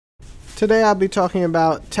Today I'll be talking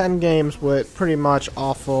about 10 games with pretty much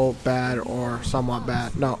awful, bad, or somewhat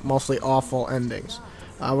bad, no, mostly awful endings.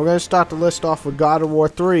 We're going to start the list off with God of War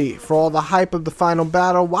 3. For all the hype of the final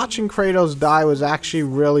battle, watching Kratos die was actually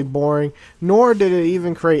really boring, nor did it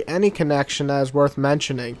even create any connection that is worth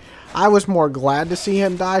mentioning. I was more glad to see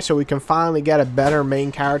him die so we can finally get a better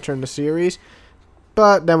main character in the series,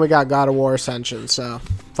 but then we got God of War Ascension, so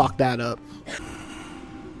fuck that up.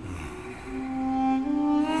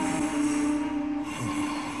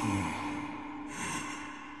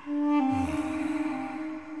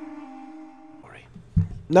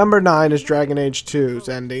 Number 9 is Dragon Age 2's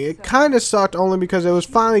ending. It kinda sucked only because it was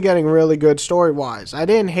finally getting really good story-wise. I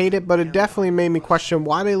didn't hate it, but it definitely made me question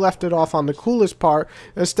why they left it off on the coolest part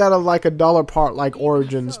instead of like a duller part like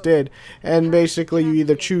Origins did. And basically you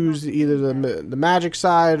either choose either the magic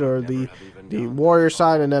side or the warrior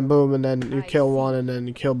side, and then boom, and then you kill one and then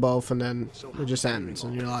you kill both, and then it just ends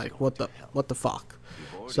and you're like, what the fuck?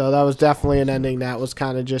 So that was definitely an ending that was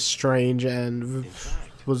kinda just strange and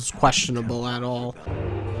was questionable at all.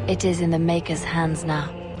 It is in the Maker's hands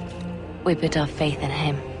now. We put our faith in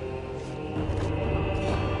him.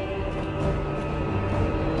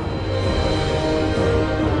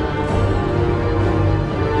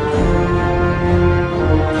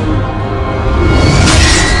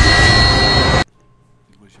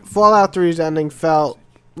 Fallout 3's ending felt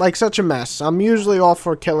like such a mess. I'm usually all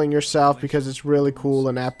for killing yourself because it's really cool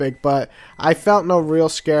and epic, but I felt no real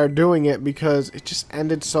scare doing it because it just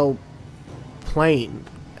ended so plain.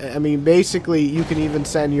 I mean, basically, you can even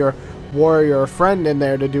send your warrior or friend in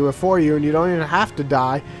there to do it for you, and you don't even have to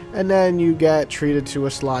die, and then you get treated to a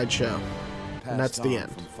slideshow. And that's the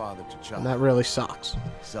end. And that really sucks.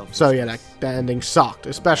 So yeah, that ending sucked,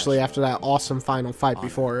 especially after that awesome final fight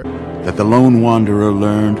before it. That the lone wanderer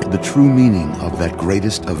learned the true meaning of that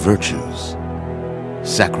greatest of virtues,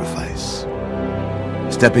 sacrifice.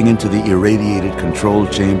 Stepping into the irradiated control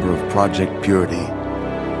chamber of Project Purity,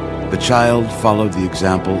 the child followed the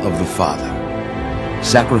example of the father,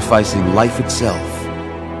 sacrificing life itself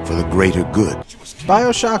for the greater good.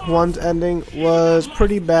 BioShock 1's ending was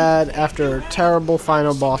pretty bad after a terrible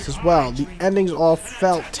final boss as well. The endings all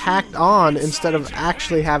felt tacked on instead of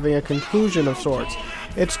actually having a conclusion of sorts.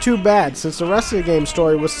 It's too bad, since the rest of the game's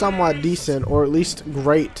story was somewhat decent, or at least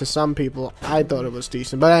great to some people. I thought it was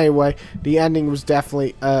decent. But anyway, the ending was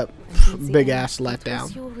definitely a big-ass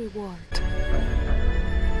letdown.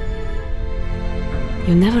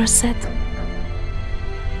 You never said,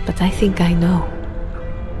 but I think I know.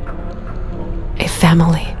 A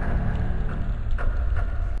family.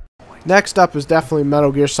 Next up is definitely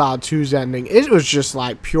Metal Gear Solid 2's ending. It was just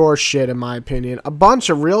like pure shit in my opinion. A bunch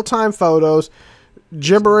of real-time photos,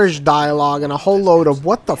 gibberish dialogue, and a whole load of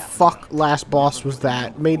what the fuck last boss was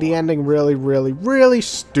that made the ending really, really, really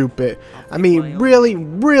stupid. I mean, really,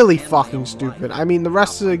 really fucking stupid. I mean, the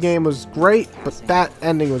rest of the game was great, but that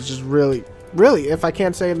ending was just really, really, if I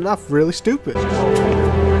can't say it enough, really stupid.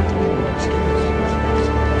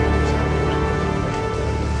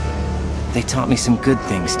 They taught me some good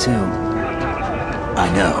things, too. I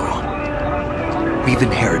know. We've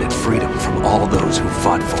inherited freedom from all those who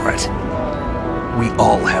fought for it. We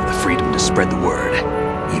all have the freedom to spread the word.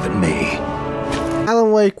 Even me.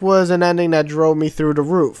 Alan Wake was an ending that drove me through the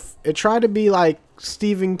roof. It tried to be like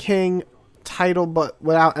Stephen King title, but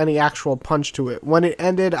without any actual punch to it. When it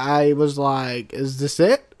ended, I was like, is this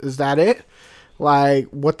it? Is that it? Like,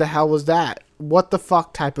 what the hell was that? What the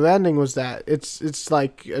fuck type of ending was that? It's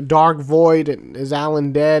like a dark void, and is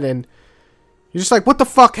Alan dead? And you're just like, what the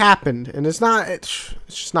fuck happened? And it's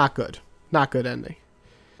just not good. Not good ending.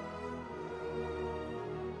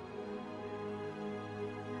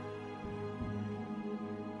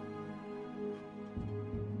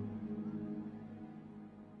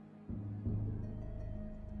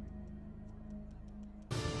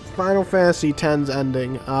 Final Fantasy X's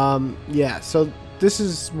ending. Yeah, so this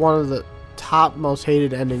is one of the top most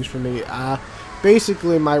hated endings for me.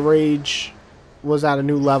 Basically, my rage was at a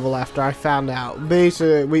new level after I found out.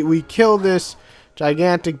 Basically, we kill this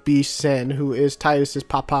gigantic beast, Sin, who is Titus's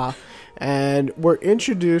papa, and we're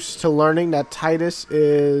introduced to learning that Titus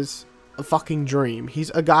is a fucking dream. He's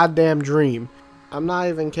a goddamn dream. I'm not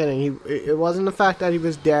even kidding. It wasn't the fact that he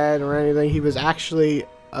was dead or anything. He was actually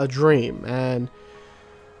a dream, and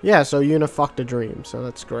yeah, so Yuna fucked a dream, so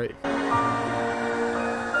that's great.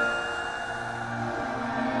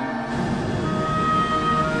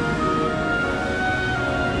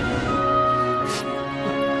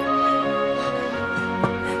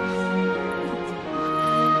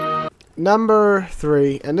 Number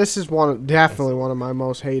 3, and this is definitely one of my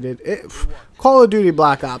most hated. Call of Duty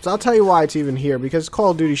Black Ops. I'll tell you why it's even here, because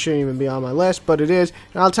Call of Duty shouldn't even be on my list, but it is,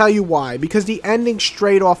 and I'll tell you why. Because the ending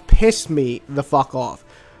straight off pissed me the fuck off.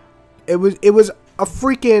 It was a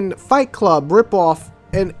freaking Fight Club ripoff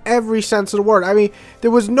in every sense of the word. I mean,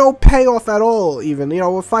 there was no payoff at all, even. You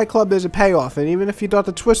know, with Fight Club, there's a payoff, and even if you thought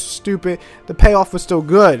the twist was stupid, the payoff was still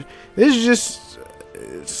good. This is just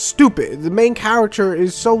stupid. The main character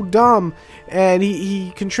is so dumb, and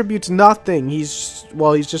he contributes nothing. He's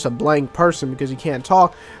just a blank person because he can't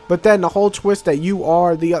talk. But then the whole twist that you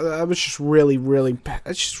are the other, it was just really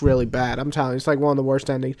it's just really bad. I'm telling you, it's like one of the worst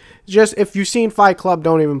endings. Just, if you've seen Fight Club,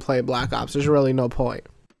 don't even play Black Ops. There's really no point.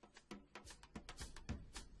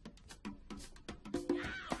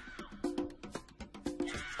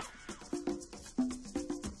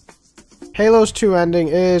 Halo's 2 ending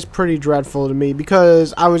is pretty dreadful to me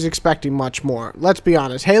because I was expecting much more. Let's be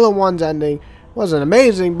honest, Halo 1's ending wasn't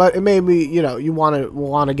amazing, but it made me, you know, you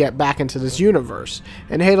want to get back into this universe.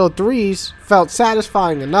 And Halo 3's felt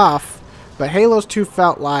satisfying enough, but Halo's 2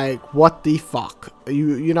 felt like, what the fuck?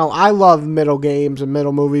 You know, I love middle games and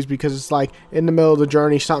middle movies because it's like, in the middle of the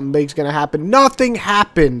journey, something big's gonna happen. Nothing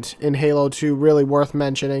happened in Halo 2 really worth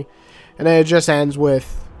mentioning. And then it just ends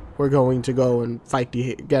with, we're going to go and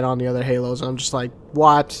get on the other Halos. And I'm just like,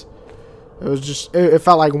 what? It was just, it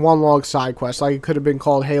felt like one long side quest. Like it could have been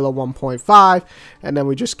called Halo 1.5, and then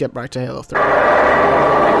we just skip right to Halo 3. We've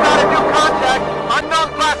got a new contact,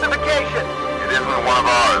 unknown classification. It isn't one of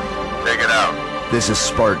ours. Take it out. This is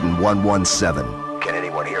Spartan 117. Can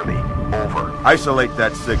anyone hear me? Over. Isolate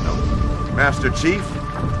that signal. Master Chief,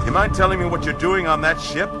 you mind telling me what you're doing on that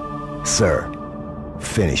ship? Sir,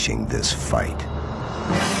 finishing this fight.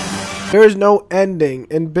 There is no ending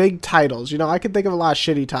in big titles. You know, I can think of a lot of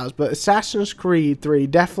shitty titles, but Assassin's Creed 3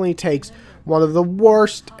 definitely takes one of the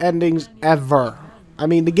worst endings ever. I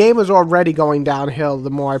mean, the game was already going downhill the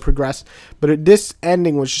more I progressed, but this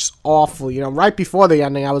ending was just awful. You know, right before the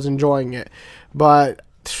ending, I was enjoying it. But,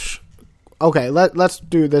 okay, let's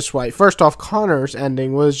do it this way. First off, Connor's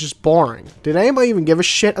ending was just boring. Did anybody even give a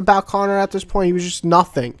shit about Connor at this point? He was just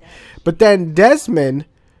nothing. But then Desmond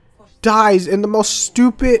dies in the most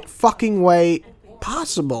stupid fucking way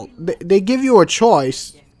possible. They give you a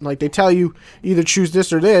choice. Like, they tell you either choose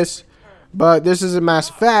this or this, but this is a Mass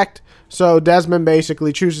Effect, so Desmond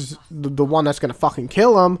basically chooses the one that's gonna fucking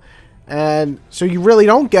kill him, and so you really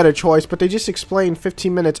don't get a choice, but they just explain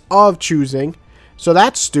 15 minutes of choosing, so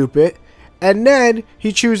that's stupid. And then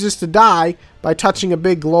he chooses to die by touching a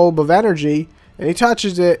big globe of energy, and he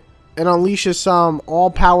touches it and unleashes some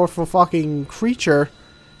all-powerful fucking creature,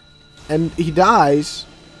 and he dies,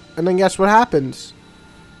 and then guess what happens?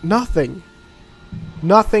 Nothing.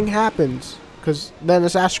 Nothing happens, because then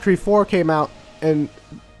Assassin's Creed 4 came out, and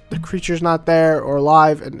the creature's not there or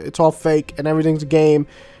alive, and it's all fake, and everything's a game,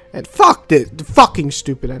 and fuck it, the fucking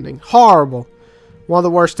stupid ending. Horrible. One of the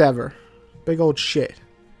worst ever. Big old shit.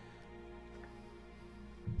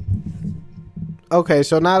 Okay,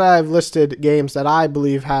 so now that I've listed games that I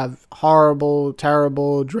believe have horrible,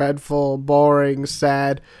 terrible, dreadful, boring,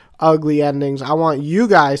 sad, ugly endings, I want you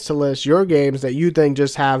guys to list your games that you think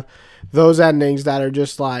just have those endings that are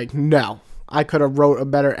just like, no, I could have wrote a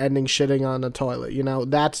better ending shitting on the toilet. You know,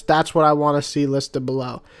 that's what I want to see listed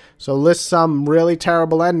below. So list some really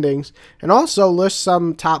terrible endings, and also list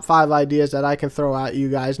some top 5 ideas that I can throw at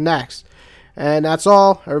you guys next. And that's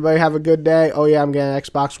all. Everybody have a good day. Oh yeah, I'm getting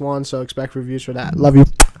Xbox One, so expect reviews for that. Love you.